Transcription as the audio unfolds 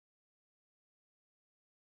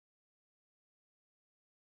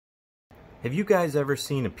Have you guys ever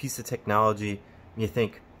seen a piece of technology and you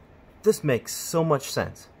think, this makes so much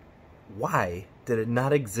sense? Why did it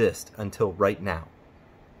not exist until right now?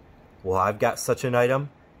 Well, I've got such an item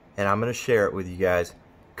and I'm going to share it with you guys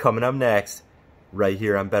coming up next right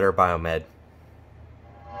here on Better Biomed.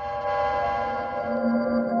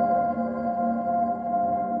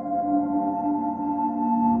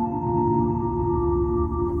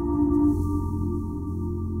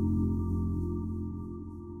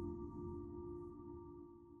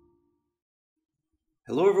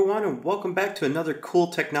 Hello everyone and welcome back to another cool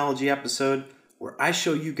technology episode where I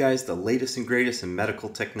show you guys the latest and greatest in medical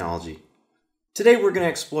technology. Today we're going to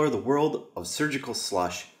explore the world of surgical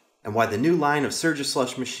slush and why the new line of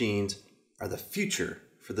SurgiSLUSH machines are the future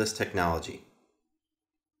for this technology.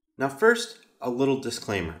 Now first, a little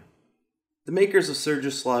disclaimer. The makers of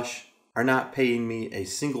SurgiSLUSH are not paying me a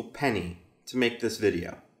single penny to make this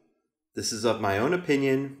video. This is of my own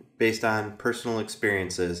opinion based on personal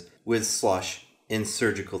experiences with slush in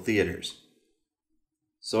surgical theaters.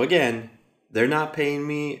 So again, they're not paying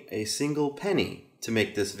me a single penny to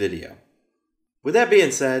make this video. With that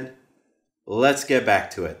being said, let's get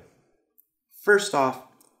back to it. First off,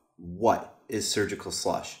 what is surgical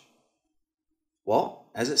slush? Well,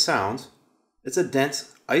 as it sounds, it's a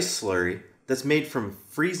dense ice slurry that's made from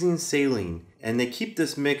freezing saline, and they keep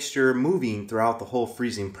this mixture moving throughout the whole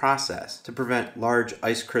freezing process to prevent large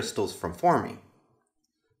ice crystals from forming.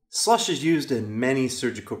 Slush is used in many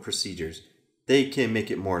surgical procedures. They can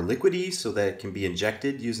make it more liquidy so that it can be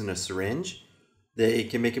injected using a syringe. They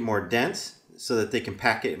can make it more dense so that they can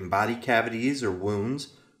pack it in body cavities or wounds,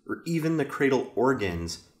 or even the cradle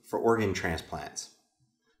organs for organ transplants.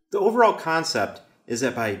 The overall concept is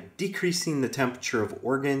that by decreasing the temperature of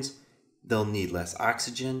organs, they'll need less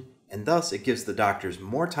oxygen, and thus it gives the doctors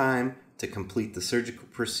more time to complete the surgical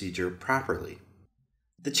procedure properly.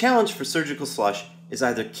 The challenge for surgical slush is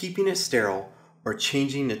either keeping it sterile or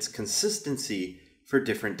changing its consistency for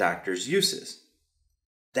different doctors' uses.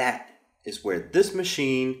 That is where this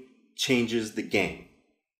machine changes the game.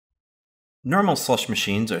 Normal slush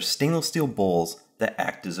machines are stainless steel bowls that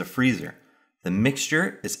act as a freezer. The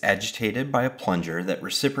mixture is agitated by a plunger that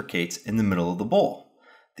reciprocates in the middle of the bowl.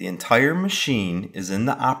 The entire machine is in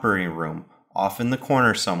the operating room, off in the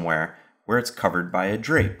corner somewhere, where it's covered by a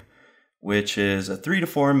drape, which is a 3 to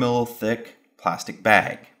 4 mil thick plastic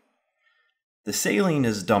bag. The saline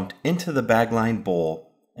is dumped into the bag-lined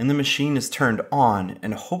bowl, and the machine is turned on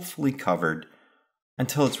and hopefully covered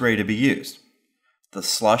until it's ready to be used. The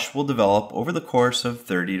slush will develop over the course of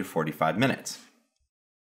 30 to 45 minutes.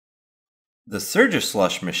 The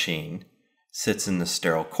SurgiSLUSH machine sits in the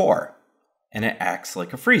sterile core, and it acts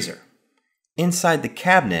like a freezer. Inside the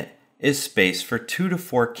cabinet is space for 2 to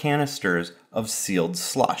 4 canisters of sealed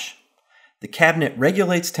slush. The cabinet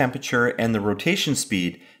regulates temperature and the rotation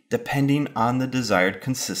speed depending on the desired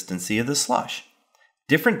consistency of the slush.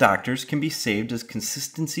 Different doctors can be saved as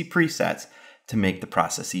consistency presets to make the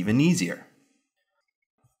process even easier.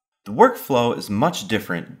 The workflow is much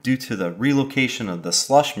different due to the relocation of the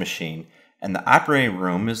slush machine, and the operating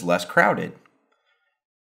room is less crowded.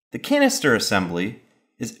 The canister assembly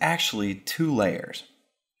is actually 2 layers.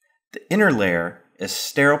 The inner layer is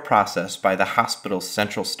sterile processed by the hospital's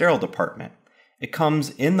central sterile department. It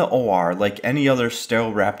comes in the OR like any other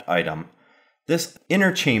sterile wrapped item. This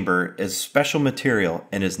inner chamber is special material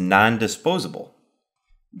and is non-disposable.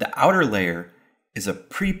 The outer layer is a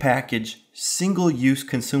prepackaged single-use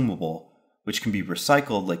consumable which can be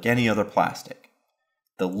recycled like any other plastic.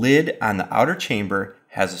 The lid on the outer chamber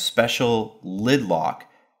has a special lid lock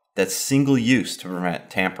that's single-use to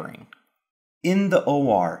prevent tampering. In the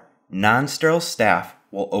OR, non-sterile staff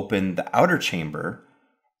will open the outer chamber,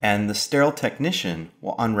 and the sterile technician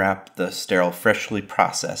will unwrap the sterile, freshly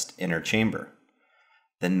processed inner chamber.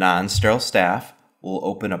 The non-sterile staff will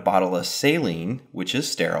open a bottle of saline, which is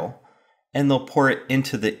sterile, and they'll pour it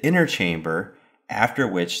into the inner chamber, after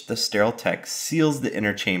which the sterile tech seals the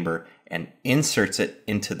inner chamber and inserts it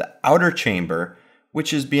into the outer chamber,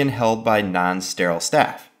 which is being held by non-sterile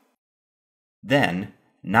staff. Then,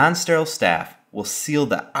 non-sterile staff will seal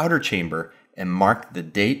the outer chamber and mark the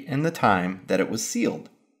date and the time that it was sealed.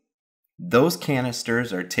 Those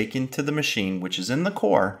canisters are taken to the machine, which is in the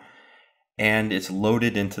core, and it's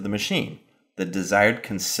loaded into the machine. The desired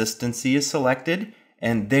consistency is selected,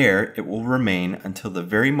 and there it will remain until the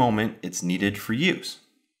very moment it's needed for use.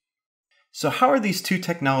 So how are these two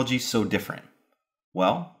technologies so different?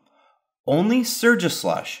 Well, only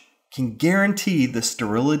SurgiSLUSH can guarantee the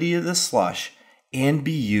sterility of the slush and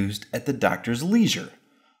be used at the doctor's leisure.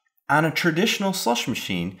 On a traditional slush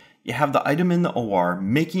machine, you have the item in the OR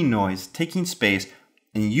making noise, taking space,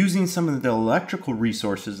 and using some of the electrical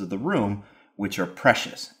resources of the room, which are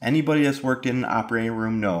precious. Anybody that's worked in an operating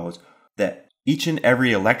room knows that each and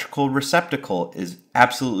every electrical receptacle is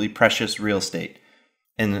absolutely precious real estate,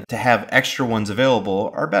 and to have extra ones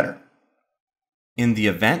available are better. In the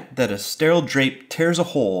event that a sterile drape tears a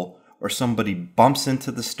hole, or somebody bumps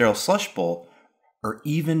into the sterile slush bowl, or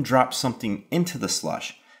even drops something into the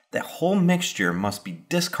slush, that whole mixture must be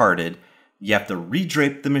discarded. You have to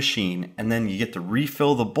redrape the machine, and then you get to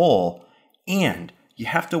refill the bowl, and you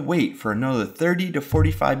have to wait for another 30 to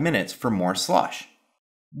 45 minutes for more slush.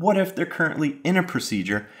 What if they're currently in a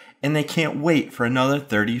procedure and they can't wait for another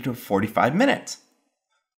 30 to 45 minutes?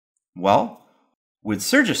 Well, with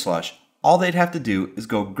SurgiSLUSH, all they'd have to do is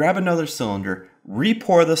go grab another cylinder,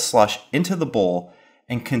 re-pour the slush into the bowl,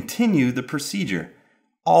 and continue the procedure.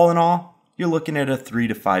 All in all, you're looking at a 3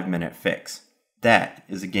 to 5 minute fix. That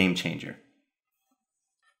is a game changer.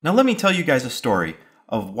 Now let me tell you guys a story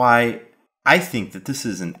of why I think that this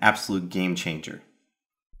is an absolute game changer.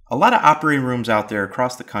 A lot of operating rooms out there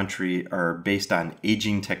across the country are based on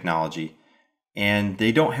aging technology, and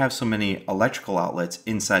they don't have so many electrical outlets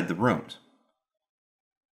inside the rooms.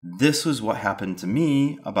 This was what happened to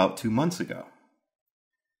me about 2 months ago.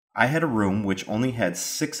 I had a room which only had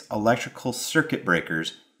 6 electrical circuit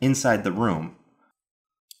breakers inside the room.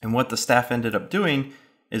 And what the staff ended up doing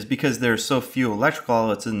is, because there's so few electrical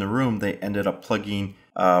outlets in the room, they ended up plugging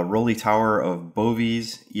a rolly tower of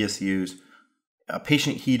Bovies, ESUs, a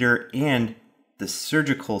patient heater, and the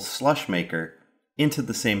surgical slush maker into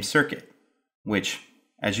the same circuit, which,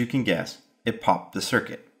 as you can guess, it popped the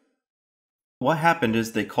circuit. What happened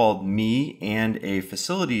is they called me and a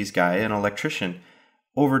facilities guy, an electrician,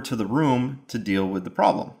 over to the room to deal with the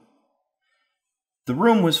problem. The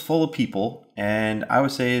room was full of people, and I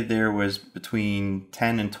would say there was between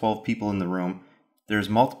 10 and 12 people in the room. There's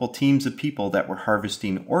multiple teams of people that were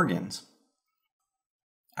harvesting organs.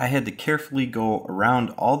 I had to carefully go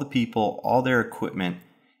around all the people, all their equipment,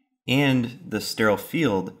 and the sterile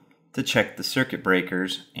field to check the circuit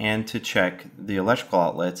breakers and to check the electrical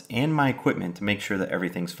outlets and my equipment to make sure that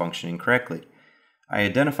everything's functioning correctly. I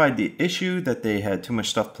identified the issue, that they had too much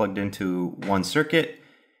stuff plugged into one circuit,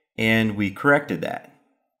 and we corrected that.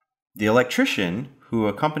 The electrician who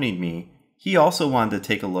accompanied me, he also wanted to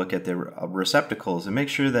take a look at the receptacles and make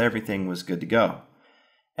sure that everything was good to go.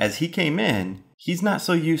 As he came in, he's not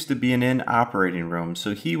so used to being in operating rooms,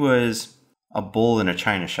 so he was a bull in a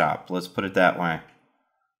china shop, let's put it that way.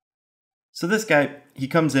 So this guy, he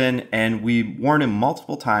comes in, and we warn him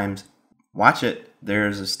multiple times, watch it,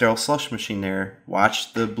 there's a sterile slush machine there,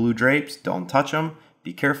 watch the blue drapes, don't touch them,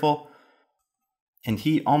 be careful. And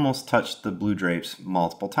he almost touched the blue drapes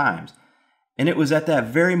multiple times. And it was at that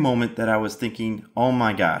very moment that I was thinking, oh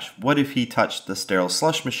my gosh, what if he touched the sterile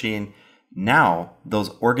slush machine? Now those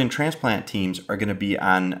organ transplant teams are going to be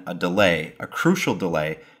on a delay, a crucial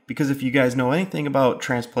delay, because if you guys know anything about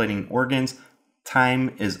transplanting organs,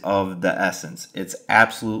 time is of the essence. It's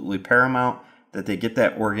absolutely paramount that they get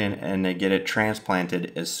that organ and they get it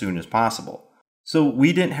transplanted as soon as possible. So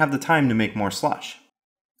we didn't have the time to make more slush.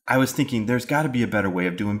 I was thinking there's got to be a better way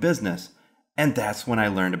of doing business, and that's when I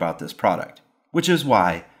learned about this product, which is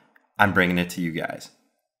why I'm bringing it to you guys.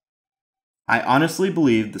 I honestly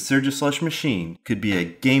believe the SurgiSLUSH machine could be a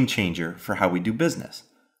game changer for how we do business.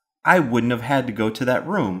 I wouldn't have had to go to that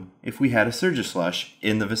room if we had a SurgiSLUSH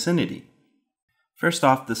in the vicinity. First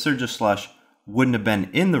off, the SurgiSLUSH wouldn't have been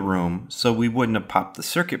in the room, so we wouldn't have popped the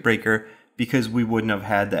circuit breaker, because we wouldn't have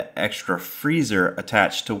had that extra freezer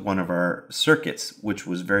attached to one of our circuits, which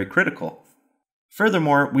was very critical.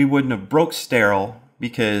 Furthermore, we wouldn't have broke sterile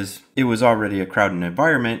because it was already a crowded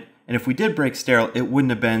environment, and if we did break sterile, it wouldn't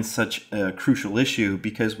have been such a crucial issue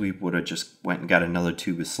because we would have just went and got another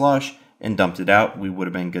tube of slush and dumped it out. We would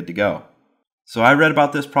have been good to go. So I read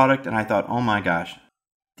about this product and I thought, oh my gosh,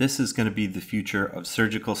 this is going to be the future of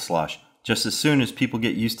surgical slush. Just as soon as people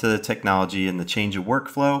get used to the technology and the change of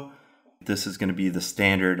workflow, this is going to be the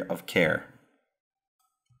standard of care.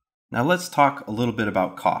 Now let's talk a little bit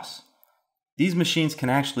about costs. These machines can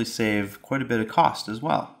actually save quite a bit of cost as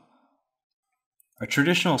well. A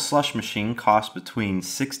traditional slush machine costs between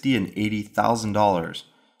 $60,000 and $80,000.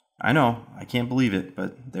 I know, I can't believe it,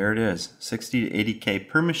 but there it is, $60,000 to $80,000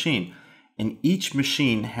 per machine. And each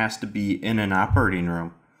machine has to be in an operating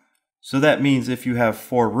room. So that means if you have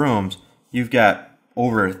 4 rooms, you've got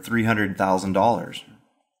over $300,000.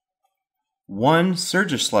 One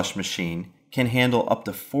SurgiSLUSH machine can handle up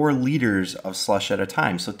to 4 liters of slush at a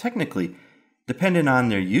time. So technically, depending on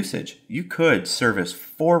their usage, you could service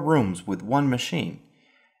 4 rooms with one machine.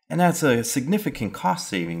 And that's a significant cost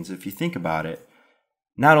savings if you think about it.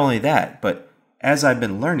 Not only that, but as I've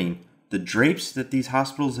been learning, the drapes that these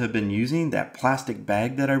hospitals have been using, that plastic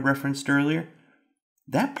bag that I referenced earlier,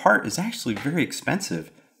 that part is actually very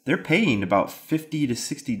expensive. They're paying about $50 to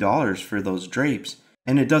 $60 for those drapes,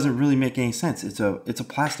 and it doesn't really make any sense. It's a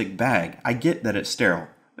plastic bag. I get that it's sterile,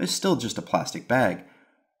 but it's still just a plastic bag.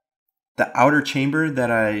 The outer chamber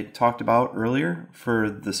that I talked about earlier for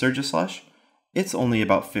the SurgiSLUSH, it's only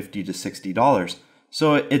about $50 to $60.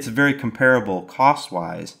 So it's very comparable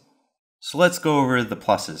cost-wise. So let's go over the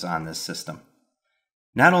pluses on this system.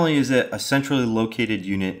 Not only is it a centrally located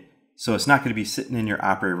unit, so it's not going to be sitting in your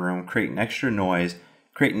operating room creating extra noise,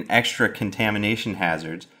 creating extra contamination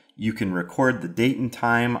hazards. You can record the date and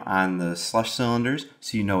time on the slush cylinders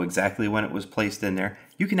so you know exactly when it was placed in there.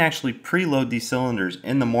 You can actually preload these cylinders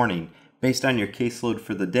in the morning based on your caseload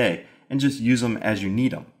for the day and just use them as you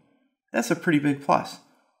need them. That's a pretty big plus.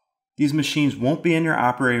 These machines won't be in your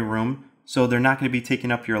operating room, so they're not going to be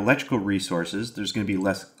taking up your electrical resources. There's going to be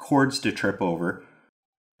less cords to trip over.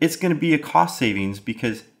 It's going to be a cost savings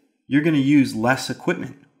because you're going to use less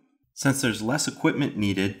equipment. Since there's less equipment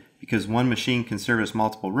needed because one machine can service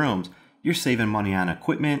multiple rooms, you're saving money on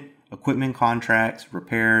equipment contracts,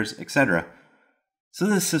 repairs, etc. So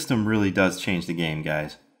this system really does change the game,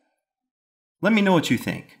 guys. Let me know what you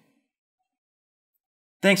think.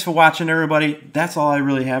 Thanks for watching, everybody. That's all I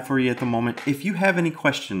really have for you at the moment. If you have any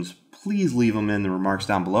questions, please leave them in the remarks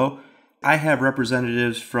down below. I have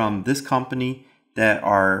representatives from this company that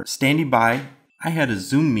are standing by. I had a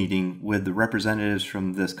Zoom meeting with the representatives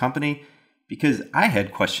from this company because I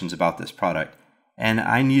had questions about this product and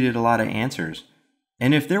I needed a lot of answers.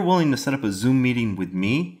 And if they're willing to set up a Zoom meeting with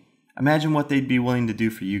me, imagine what they'd be willing to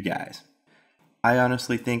do for you guys. I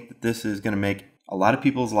honestly think that this is going to make a lot of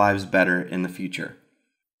people's lives better in the future.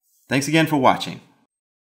 Thanks again for watching.